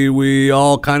maybe we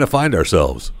all kind of find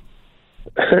ourselves.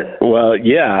 Well,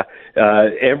 yeah.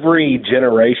 Every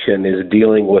generation is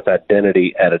dealing with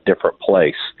identity at a different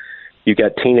place. You've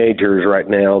got teenagers right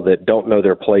now that don't know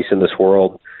their place in this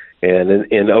world. And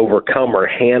in Overcomer,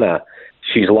 Hannah,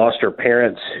 she's lost her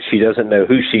parents. She doesn't know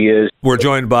who she is. We're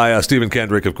joined by Stephen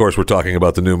Kendrick. Of course, we're talking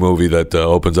about the new movie that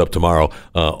opens up tomorrow,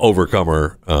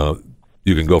 Overcomer.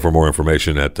 You can go for more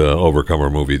information at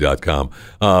overcomermovie.com.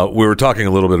 We were talking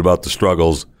a little bit about the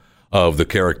struggles of the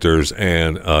characters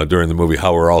and during the movie,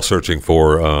 how we're all searching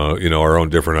for our own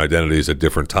different identities at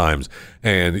different times.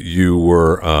 And you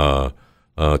were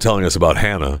telling us about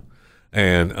Hannah.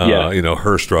 And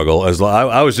her struggle.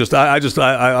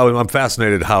 I'm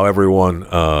fascinated how everyone,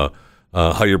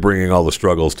 how you're bringing all the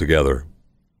struggles together.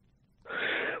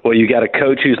 Well, you got a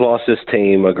coach who's lost his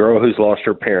team, a girl who's lost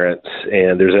her parents,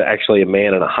 and there's actually a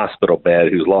man in a hospital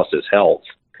bed who's lost his health.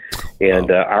 And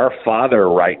our father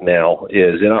right now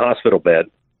is in a hospital bed,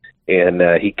 and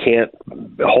he can't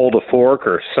hold a fork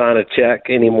or sign a check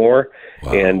anymore.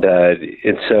 Wow. And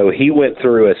so he went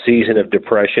through a season of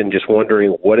depression, just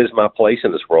wondering, what is my place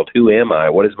in this world? Who am I?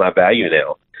 What is my value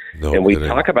now? And we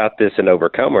talk about this in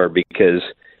Overcomer because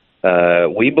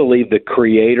we believe the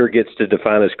Creator gets to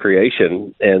define His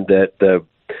creation, and that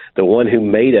the one who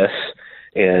made us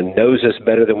and knows us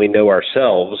better than we know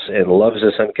ourselves and loves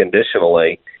us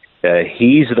unconditionally,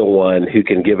 He's the one who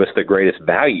can give us the greatest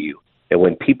value. And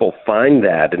when people find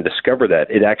that and discover that,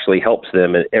 it actually helps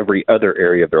them in every other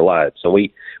area of their lives. So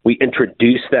we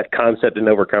introduce that concept in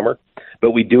Overcomer,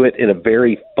 but we do it in a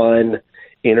very fun,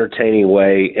 entertaining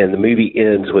way. And the movie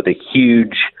ends with a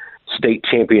huge state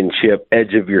championship,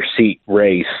 edge-of-your-seat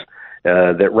race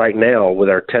that right now, with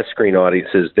our test screen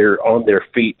audiences, they're on their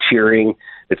feet cheering.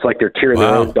 It's like they're cheering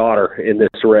their own daughter in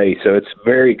this race. So it's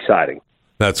very exciting.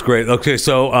 That's great. Okay,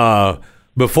 so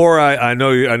before I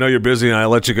know you're busy and I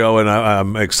let you go, and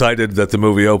I'm excited that the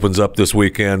movie opens up this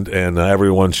weekend and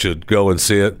everyone should go and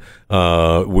see it.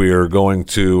 We are going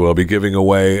to be giving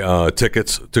away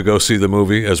tickets to go see the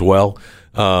movie as well,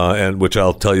 and which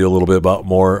I'll tell you a little bit about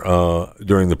more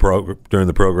during the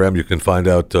program. You can find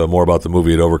out more about the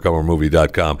movie at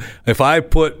overcomermovie.com. If I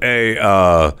put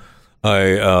a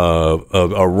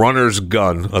runner's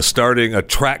gun, a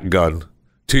track gun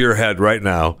to your head right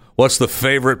now, what's the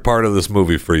favorite part of this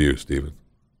movie for you, Stephen?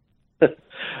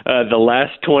 The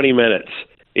last 20 minutes.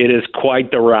 It is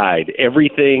quite the ride.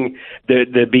 Everything,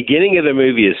 the beginning of the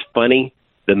movie is funny.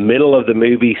 The middle of the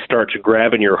movie starts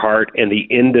grabbing your heart, and the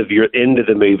end of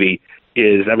the movie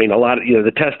is, a lot of,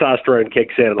 the testosterone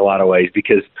kicks in a lot of ways,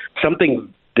 because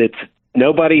something that's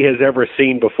nobody has ever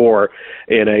seen before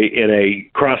in a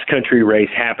cross-country race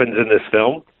happens in this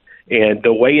film. And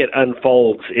the way it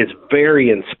unfolds is very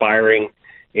inspiring,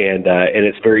 and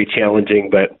it's very challenging.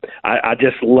 But I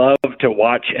just love to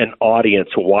watch an audience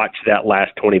watch that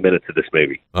last 20 minutes of this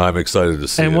movie. I'm excited to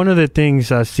see it. And one of the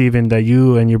things, Stephen, that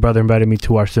you and your brother invited me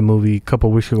to watch the movie a couple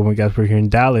of weeks ago when we guys were here in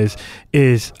Dallas,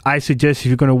 is I suggest if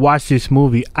you're going to watch this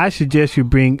movie, I suggest you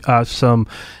bring some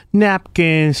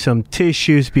napkins, some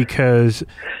tissues, because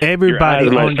everybody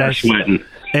on that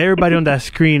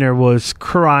screener was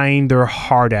crying their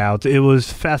heart out. It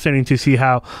was fascinating to see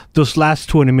how those last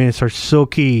 20 minutes are so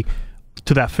key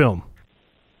to that film.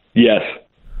 Yes,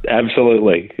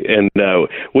 absolutely. And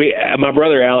my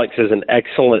brother Alex is an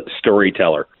excellent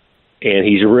storyteller. and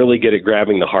he's really good at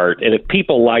grabbing the heart. And if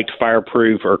people liked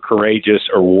Fireproof or Courageous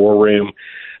or War Room,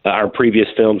 our previous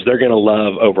films, they're going to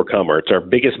love Overcomer. It's our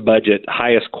biggest budget,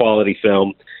 highest quality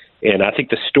film, and I think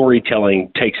the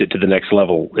storytelling takes it to the next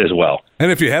level as well.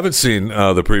 And if you haven't seen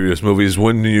the previous movies,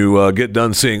 when you get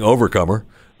done seeing Overcomer,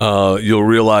 you'll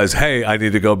realize, hey, I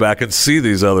need to go back and see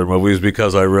these other movies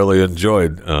because I really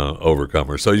enjoyed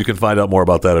Overcomer. So you can find out more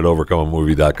about that at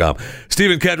overcomermovie.com.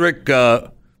 Stephen Kendrick,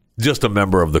 just a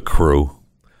member of the crew.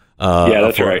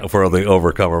 That's right. For the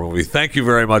Overcomer movie. Thank you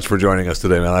very much for joining us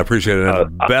today, man. I appreciate it.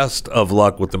 And best of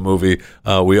luck with the movie.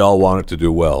 We all want it to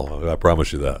do well. I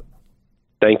promise you that.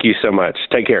 Thank you so much.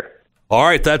 Take care. All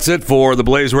right, that's it for the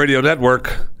Blaze Radio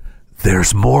Network.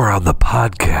 There's more on the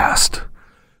podcast.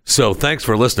 So thanks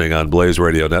for listening on Blaze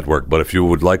Radio Network. But if you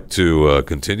would like to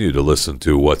continue to listen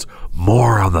to what's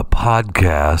more on the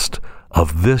podcast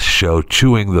of this show,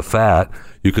 Chewing the Fat,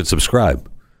 you can subscribe.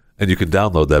 And you can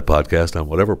download that podcast on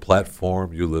whatever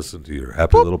platform you listen to your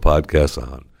happy little podcast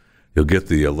on. You'll get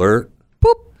the alert,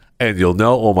 and you'll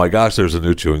know, oh my gosh, there's a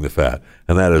new Chewing the Fat.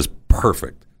 And that is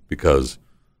perfect because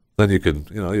then you can,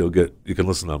 you can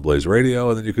listen on Blaze Radio,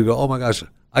 and then you can go, oh my gosh,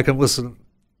 I can listen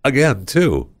again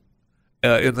too,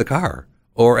 in the car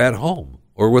or at home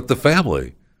or with the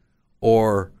family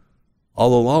or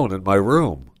all alone in my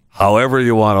room. However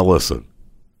you want to listen.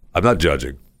 I'm not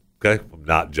judging, okay? I'm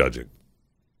not judging.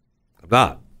 I'm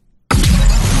not.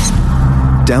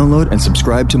 Download and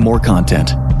subscribe to more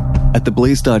content at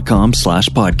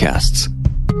theblaze.com/podcasts.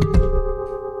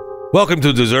 Welcome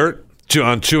to Dessert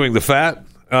on Chewing the Fat.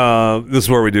 This is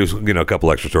where we do, a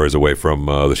couple extra stories away from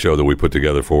the show that we put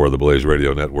together for the Blaze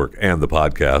Radio Network and the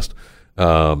podcast.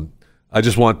 I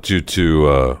just want you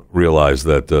to realize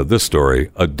that this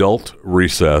story, adult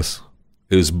recess,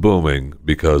 is booming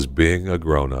because being a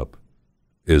grown-up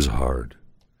is hard.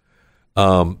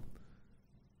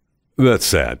 That's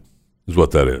sad, is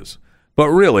what that is. But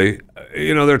really,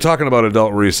 they're talking about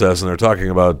adult recess, and they're talking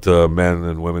about men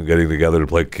and women getting together to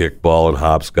play kickball and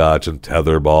hopscotch and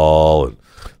tetherball, and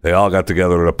they all got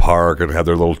together at a park and had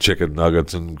their little chicken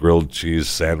nuggets and grilled cheese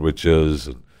sandwiches,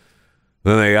 and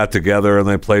then they got together and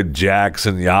they played jacks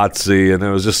and Yahtzee, and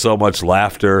there was just so much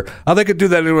laughter. They could do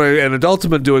that anyway, and adults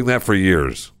have been doing that for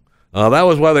years. That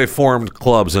was why they formed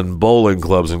clubs and bowling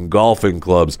clubs and golfing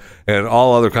clubs and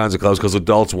all other kinds of clubs, because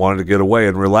adults wanted to get away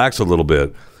and relax a little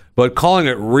bit. But calling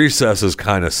it recess is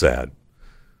kind of sad.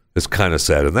 It's kind of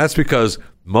sad. And that's because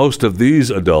most of these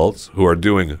adults who are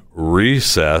doing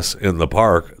recess in the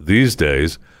park these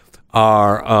days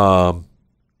are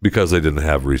because they didn't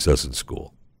have recess in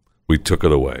school. We took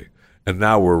it away. And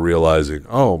now we're realizing,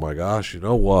 oh my gosh, you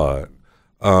know what?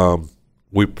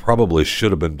 We probably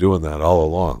should have been doing that all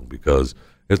along, because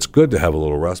it's good to have a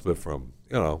little respite from,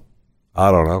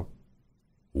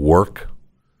 work.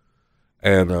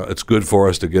 And it's good for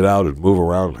us to get out and move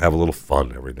around and have a little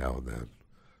fun every now and then.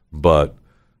 But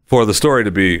for the story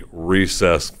to be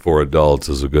recess for adults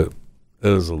is a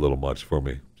little much for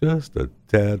me. Just a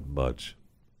tad much.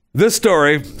 This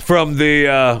story from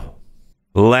the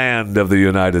land of the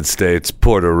United States,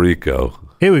 Puerto Rico.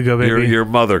 Here we go, baby. Your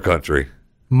mother country.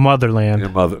 Motherland. Your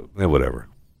mother, whatever.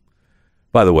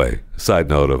 By the way, side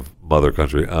note of mother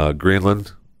country,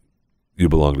 Greenland, you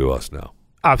belong to us now.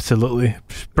 Absolutely.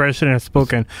 President has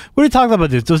spoken. We talked about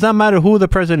this. Does not matter who the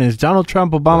president is, Donald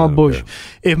Trump, Obama, Bush. Okay.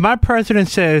 If my president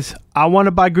says, I want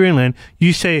to buy Greenland,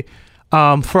 you say,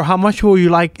 for how much will you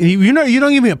like? You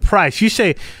don't give me a price. You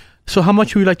say, so how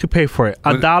much would you like to pay for it?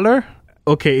 $1?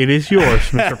 Okay, it is yours,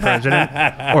 Mr. President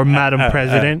or Madam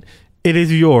President. It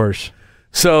is yours.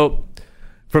 So,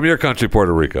 from your country,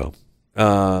 Puerto Rico,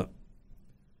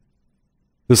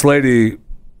 this lady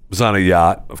was on a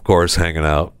yacht, of course, hanging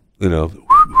out,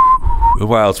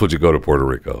 Why else would you go to Puerto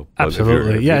Rico?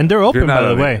 Absolutely. And they're open, by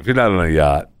the way. If you're not on a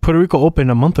yacht. Puerto Rico opened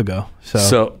a month ago.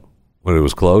 So when it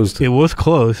was closed? It was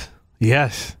closed.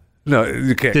 Yes. No,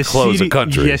 you can't close a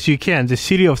country. Yes, you can. The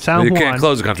city of San Juan. You can't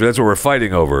close a country. That's what we're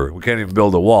fighting over. We can't even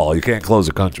build a wall. You can't close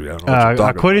a country. I don't know what you're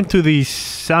talking according about. to the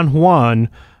San Juan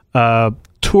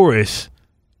tourists,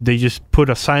 they just put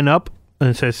a sign up and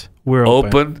it says, we're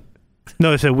open.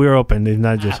 No, it said we're open. It's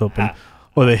not just open.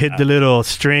 Or they hit the little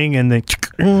string and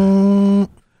then...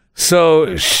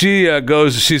 So she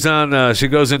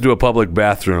goes into a public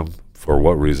bathroom. For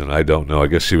what reason? I don't know. I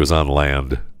guess she was on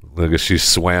land. I guess she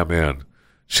swam in.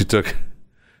 She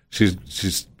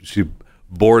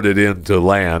boarded into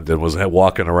land and was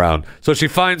walking around. So she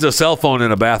finds a cell phone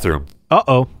in a bathroom.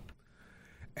 Uh-oh.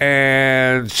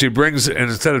 And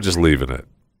instead of just leaving it.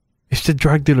 It's the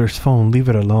drug dealer's phone. Leave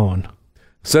it alone.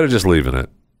 Instead of just leaving it,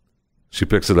 she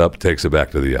picks it up, takes it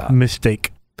back to the yacht.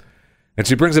 Mistake. And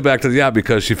she brings it back to the yacht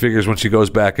because she figures when she goes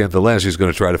back into land, she's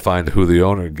going to try to find who the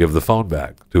owner and give the phone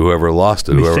back to whoever lost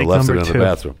it, whoever Mistake left it in number the 2.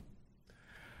 bathroom.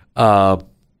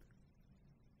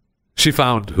 She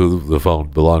found who the phone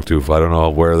belonged to. I don't know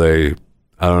where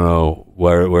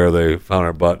they found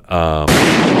her, but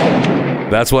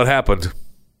that's what happened.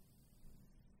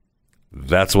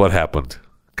 That's what happened.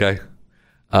 Okay.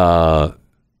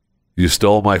 You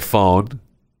stole my phone.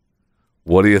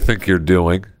 What do you think you're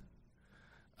doing?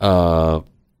 You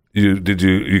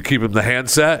keep him the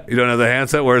handset? You don't have the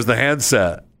handset? Where's the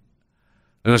handset?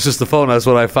 And it's just the phone. That's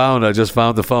what I found. I just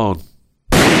found the phone.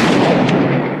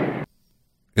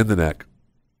 In the neck.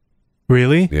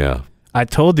 Really? Yeah. I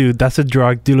told you that's a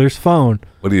drug dealer's phone.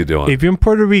 What are you doing? If you're in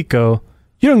Puerto Rico,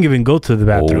 you don't even go to the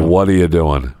bathroom. What are you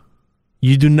doing?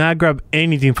 You do not grab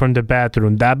anything from the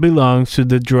bathroom. That belongs to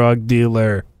the drug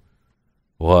dealer.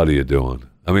 What are you doing?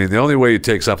 I mean, the only way you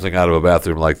take something out of a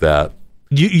bathroom like that.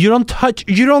 You don't touch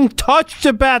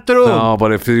the bathroom. No,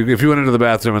 but if you went into the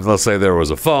bathroom and let's say there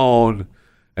was a phone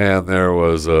and there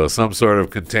was some sort of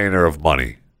container of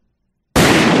money.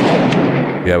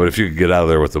 Yeah, but if you could get out of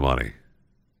there with the money.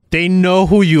 They know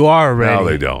who you are already. No,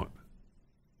 they don't.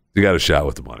 You got a shot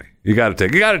with the money. You got to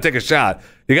take a shot.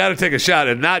 You got to take a shot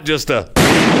and not just but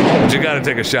you got to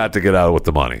take a shot to get out with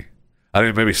the money. I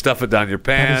mean, maybe stuff it down your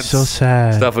pants. That is so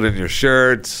sad. Stuff it in your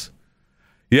shirts.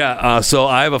 Yeah, so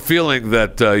I have a feeling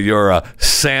that your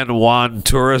San Juan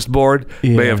tourist board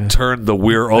may have turned the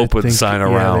 "We're Open" sign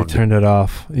around. They turned it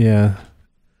off. Yeah.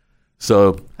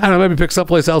 So I don't know. Maybe pick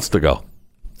someplace else to go.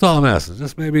 That's all I'm asking.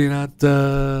 Just maybe not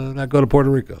go to Puerto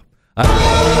Rico.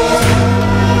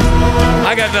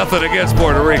 I got nothing against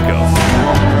Puerto Rico.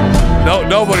 No,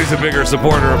 nobody's a bigger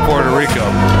supporter of Puerto Rico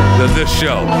than this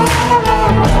show.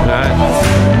 All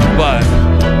right? But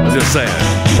I'm just saying,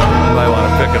 you might want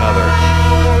to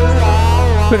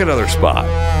pick another spot.